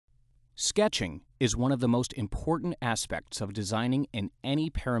Sketching is one of the most important aspects of designing in any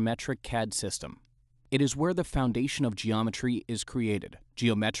parametric CAD system. It is where the foundation of geometry is created,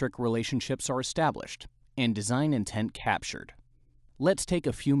 geometric relationships are established, and design intent captured. Let's take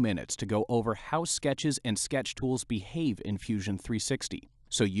a few minutes to go over how sketches and sketch tools behave in Fusion 360,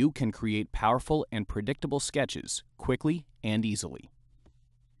 so you can create powerful and predictable sketches quickly and easily.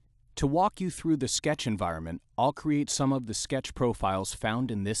 To walk you through the sketch environment, I'll create some of the sketch profiles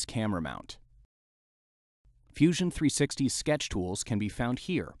found in this camera mount. Fusion 360's sketch tools can be found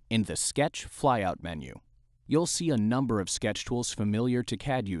here in the Sketch Flyout menu. You'll see a number of sketch tools familiar to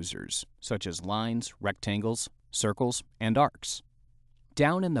CAD users, such as lines, rectangles, circles, and arcs.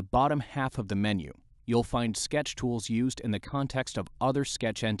 Down in the bottom half of the menu, you'll find sketch tools used in the context of other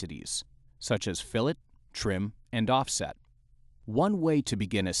sketch entities, such as fillet, trim, and offset. One way to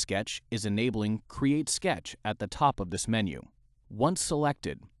begin a sketch is enabling Create Sketch at the top of this menu. Once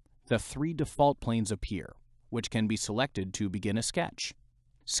selected, the three default planes appear, which can be selected to begin a sketch.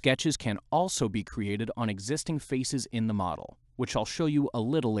 Sketches can also be created on existing faces in the model, which I'll show you a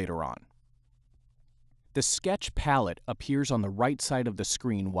little later on. The Sketch palette appears on the right side of the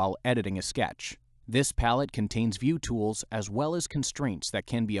screen while editing a sketch. This palette contains view tools as well as constraints that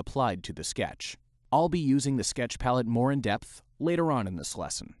can be applied to the sketch. I'll be using the Sketch palette more in depth later on in this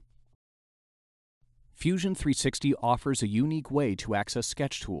lesson. Fusion 360 offers a unique way to access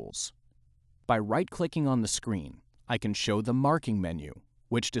sketch tools. By right-clicking on the screen, I can show the Marking menu,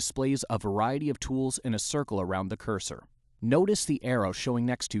 which displays a variety of tools in a circle around the cursor. Notice the arrow showing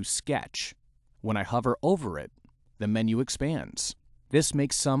next to Sketch. When I hover over it, the menu expands. This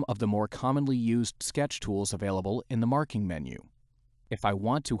makes some of the more commonly used sketch tools available in the Marking menu. If I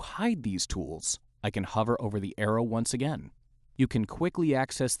want to hide these tools, I can hover over the arrow once again. You can quickly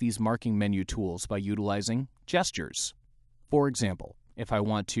access these Marking menu tools by utilizing gestures. For example, if I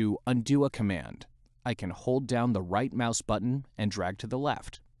want to undo a command, I can hold down the right mouse button and drag to the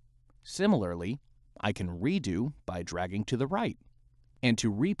left. Similarly, I can redo by dragging to the right. And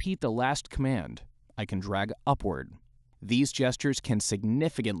to repeat the last command, I can drag upward. These gestures can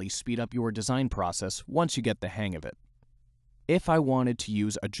significantly speed up your design process once you get the hang of it. If I wanted to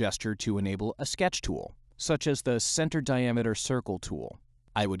use a gesture to enable a sketch tool, such as the Center Diameter Circle tool,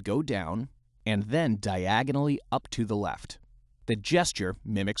 I would go down and then diagonally up to the left. The gesture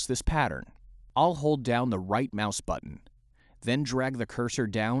mimics this pattern. I'll hold down the right mouse button, then drag the cursor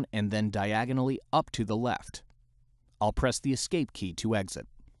down and then diagonally up to the left. I'll press the Escape key to exit.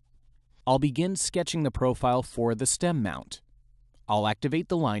 I'll begin sketching the profile for the stem mount. I'll activate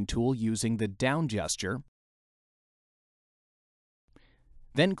the Line tool using the down gesture,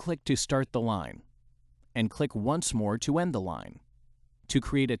 then click to start the line, and click once more to end the line. To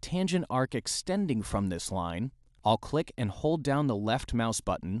create a tangent arc extending from this line, I'll click and hold down the left mouse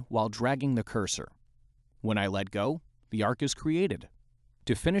button while dragging the cursor. When I let go, the arc is created.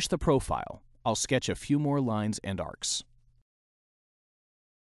 To finish the profile, I'll sketch a few more lines and arcs.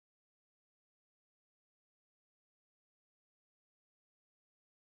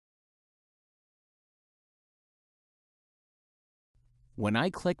 When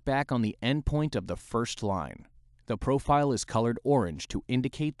I click back on the endpoint of the first line, the profile is colored orange to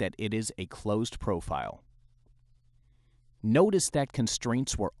indicate that it is a closed profile. Notice that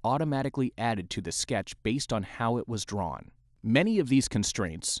constraints were automatically added to the sketch based on how it was drawn. Many of these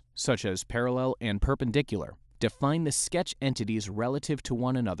constraints, such as parallel and perpendicular, define the sketch entities relative to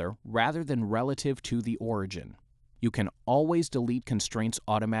one another rather than relative to the origin. You can always delete constraints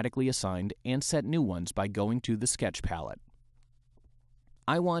automatically assigned and set new ones by going to the Sketch palette.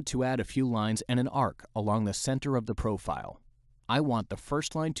 I want to add a few lines and an arc along the center of the profile. I want the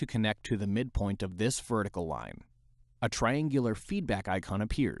first line to connect to the midpoint of this vertical line. A triangular feedback icon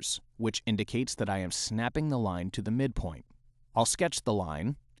appears, which indicates that I am snapping the line to the midpoint. I'll sketch the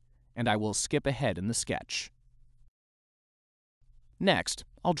line, and I will skip ahead in the sketch. Next,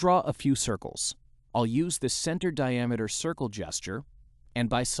 I'll draw a few circles. I'll use the Center Diameter Circle gesture, and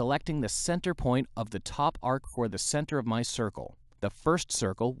by selecting the center point of the top arc for the center of my circle, the first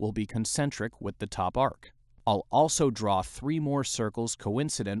circle will be concentric with the top arc. I'll also draw 3 more circles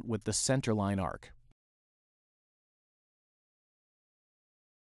coincident with the centerline arc.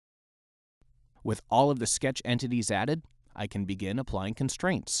 With all of the sketch entities added, I can begin applying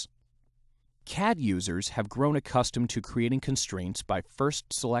constraints. CAD users have grown accustomed to creating constraints by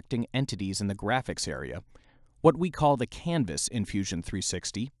first selecting entities in the graphics area, what we call the canvas in Fusion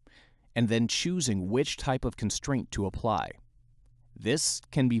 360, and then choosing which type of constraint to apply. This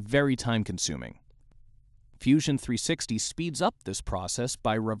can be very time-consuming. Fusion 360 speeds up this process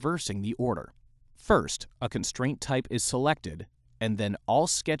by reversing the order. First, a constraint type is selected, and then all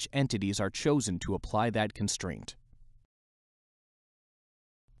sketch entities are chosen to apply that constraint.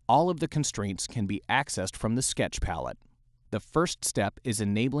 All of the constraints can be accessed from the sketch palette. The first step is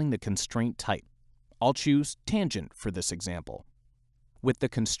enabling the constraint type. I'll choose Tangent for this example. With the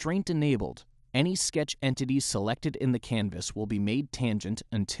constraint enabled, any sketch entities selected in the canvas will be made tangent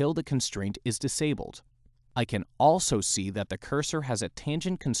until the constraint is disabled. I can also see that the cursor has a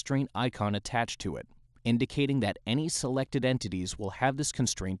tangent constraint icon attached to it, indicating that any selected entities will have this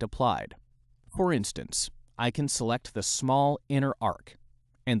constraint applied. For instance, I can select the small inner arc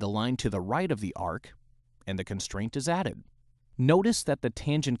and the line to the right of the arc, and the constraint is added. Notice that the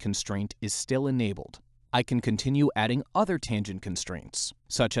tangent constraint is still enabled. I can continue adding other tangent constraints,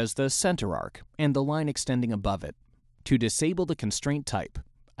 such as the center arc and the line extending above it. To disable the constraint type,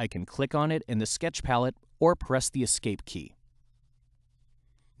 I can click on it in the sketch palette or press the Escape key.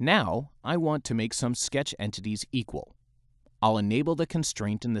 Now, I want to make some sketch entities equal. I'll enable the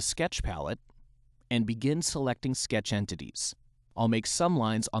constraint in the sketch palette and begin selecting sketch entities. I'll make some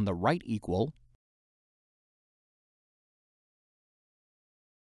lines on the right equal,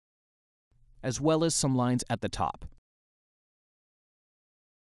 as well as some lines at the top.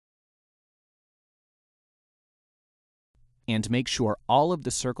 And make sure all of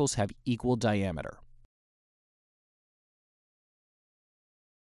the circles have equal diameter.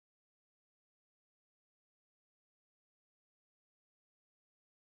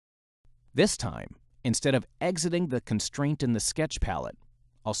 This time, instead of exiting the constraint in the sketch palette,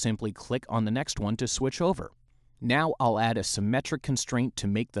 I'll simply click on the next one to switch over. Now I'll add a symmetric constraint to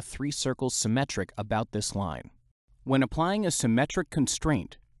make the three circles symmetric about this line. When applying a symmetric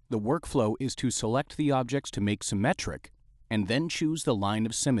constraint, the workflow is to select the objects to make symmetric and then choose the line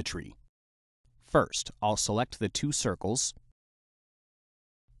of symmetry. First, I'll select the two circles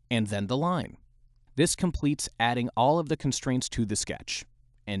and then the line. This completes adding all of the constraints to the sketch.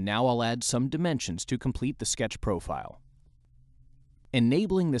 And now I'll add some dimensions to complete the sketch profile.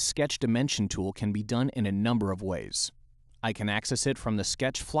 Enabling the Sketch Dimension tool can be done in a number of ways. I can access it from the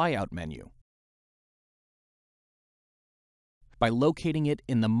Sketch Flyout menu, by locating it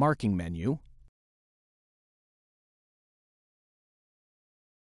in the Marking menu,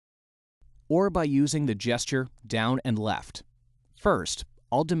 or by using the gesture down and left. First,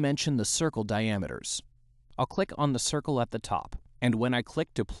 I'll dimension the circle diameters. I'll click on the circle at the top, and when I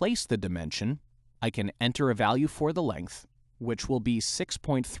click to place the dimension, I can enter a value for the length, which will be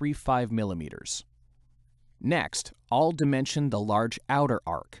 6.35 millimeters. Next, I'll dimension the large outer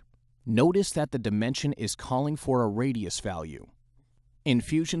arc. Notice that the dimension is calling for a radius value. In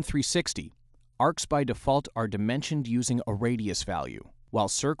Fusion 360, arcs by default are dimensioned using a radius value, while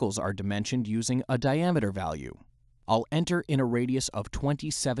circles are dimensioned using a diameter value. I'll enter in a radius of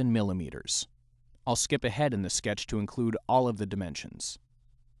 27 millimeters. I'll skip ahead in the sketch to include all of the dimensions.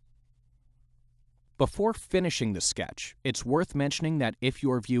 Before finishing the sketch, it's worth mentioning that if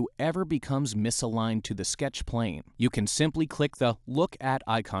your view ever becomes misaligned to the sketch plane, you can simply click the Look At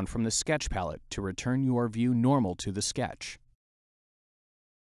icon from the sketch palette to return your view normal to the sketch.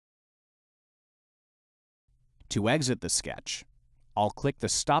 To exit the sketch, I'll click the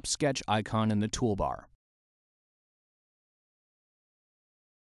Stop Sketch icon in the toolbar.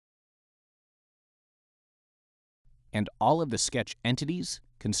 And all of the sketch entities,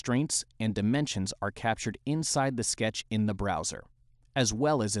 constraints, and dimensions are captured inside the sketch in the browser, as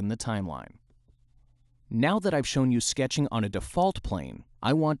well as in the timeline. Now that I've shown you sketching on a default plane,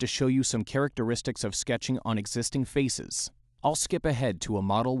 I want to show you some characteristics of sketching on existing faces. I'll skip ahead to a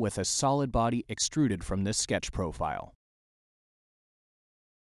model with a solid body extruded from this sketch profile.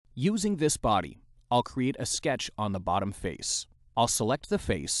 Using this body, I'll create a sketch on the bottom face. I'll select the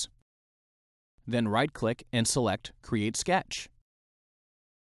face, then right-click and select Create Sketch.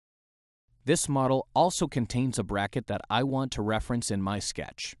 This model also contains a bracket that I want to reference in my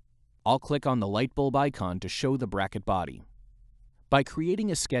sketch. I'll click on the light bulb icon to show the bracket body. By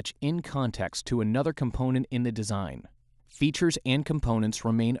creating a sketch in context to another component in the design, features and components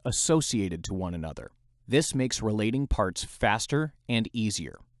remain associated to one another. This makes relating parts faster and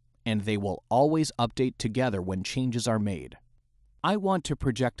easier, and they will always update together when changes are made. I want to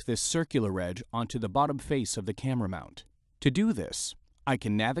project this circular edge onto the bottom face of the camera mount. To do this, I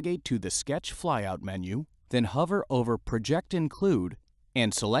can navigate to the Sketch Flyout menu, then hover over Project Include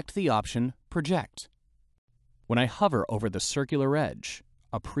and select the option Project. When I hover over the circular edge,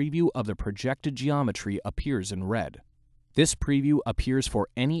 a preview of the projected geometry appears in red. This preview appears for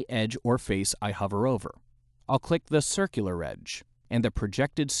any edge or face I hover over. I'll click the circular edge, and the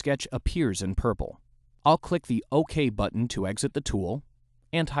projected sketch appears in purple. I'll click the OK button to exit the tool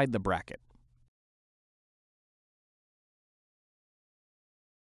and hide the bracket.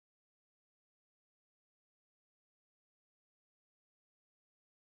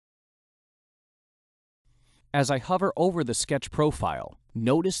 As I hover over the sketch profile,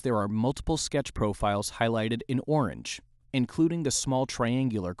 notice there are multiple sketch profiles highlighted in orange, including the small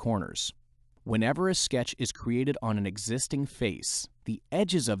triangular corners. Whenever a sketch is created on an existing face, the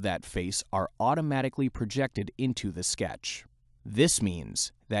edges of that face are automatically projected into the sketch. This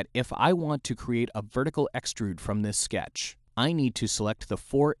means that if I want to create a vertical extrude from this sketch, I need to select the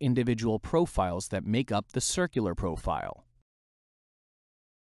 4 individual profiles that make up the circular profile.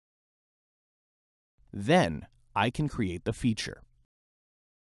 Then, I can create the feature.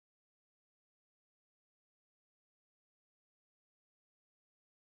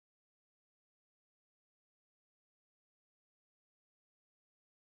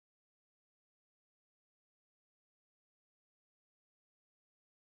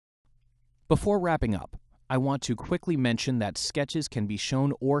 Before wrapping up, I want to quickly mention that sketches can be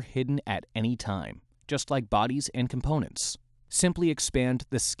shown or hidden at any time, just like bodies and components. Simply expand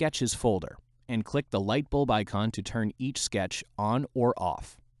the Sketches folder and click the light bulb icon to turn each sketch on or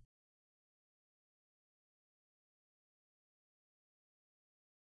off.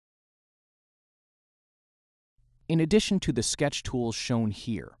 In addition to the sketch tools shown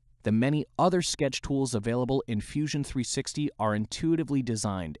here, the many other sketch tools available in Fusion 360 are intuitively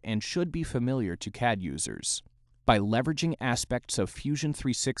designed and should be familiar to CAD users. By leveraging aspects of Fusion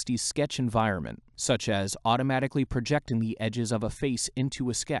 360's sketch environment, such as automatically projecting the edges of a face into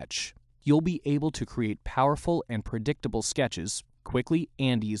a sketch, you'll be able to create powerful and predictable sketches quickly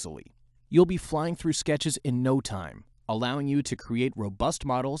and easily. You'll be flying through sketches in no time, allowing you to create robust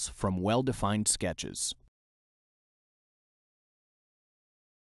models from well-defined sketches.